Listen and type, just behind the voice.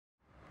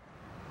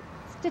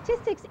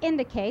Statistics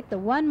indicate the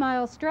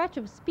 1-mile stretch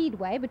of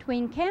Speedway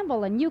between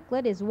Campbell and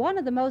Euclid is one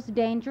of the most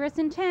dangerous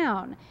in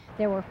town.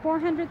 There were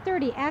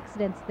 430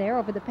 accidents there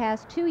over the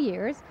past 2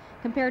 years,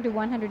 compared to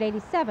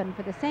 187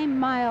 for the same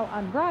mile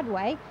on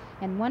Broadway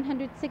and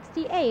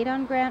 168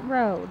 on Grant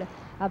Road.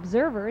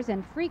 Observers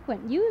and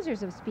frequent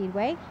users of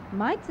Speedway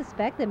might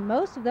suspect that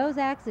most of those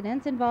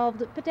accidents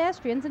involved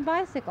pedestrians and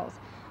bicycles.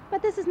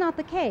 But this is not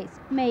the case,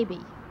 maybe.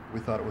 We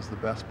thought it was the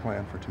best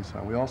plan for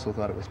Tucson. We also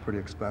thought it was pretty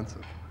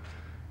expensive.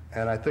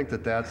 And I think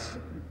that that's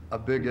a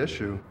big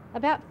issue.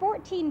 About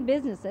 14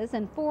 businesses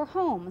and 4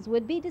 homes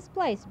would be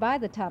displaced by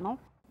the tunnel.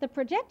 The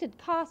projected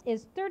cost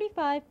is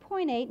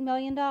 $35.8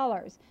 million.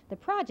 The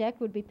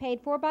project would be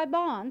paid for by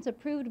bonds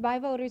approved by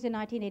voters in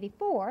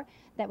 1984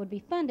 that would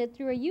be funded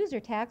through a user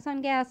tax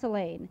on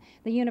gasoline.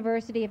 The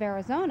University of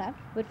Arizona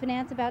would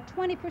finance about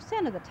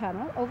 20% of the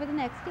tunnel over the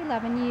next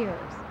 11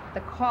 years.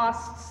 The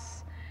costs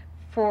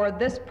for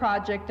this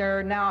project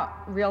are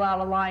now real out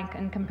of line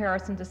in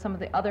comparison to some of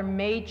the other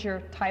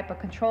major type of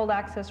controlled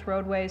access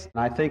roadways.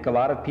 I think a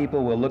lot of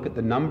people will look at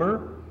the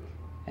number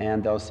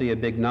and they'll see a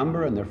big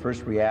number and their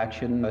first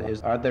reaction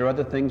is, are there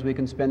other things we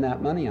can spend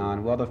that money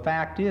on? Well, the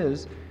fact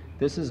is,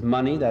 this is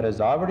money that is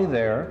already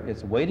there.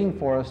 It's waiting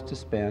for us to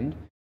spend.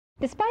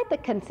 Despite the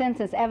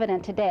consensus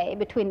evident today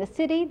between the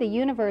city, the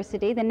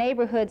university, the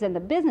neighborhoods, and the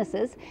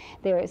businesses,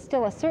 there is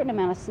still a certain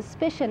amount of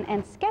suspicion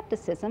and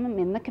skepticism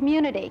in the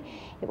community.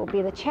 It will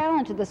be the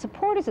challenge of the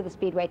supporters of the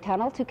Speedway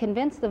Tunnel to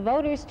convince the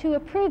voters to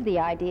approve the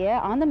idea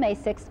on the May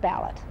 6th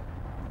ballot.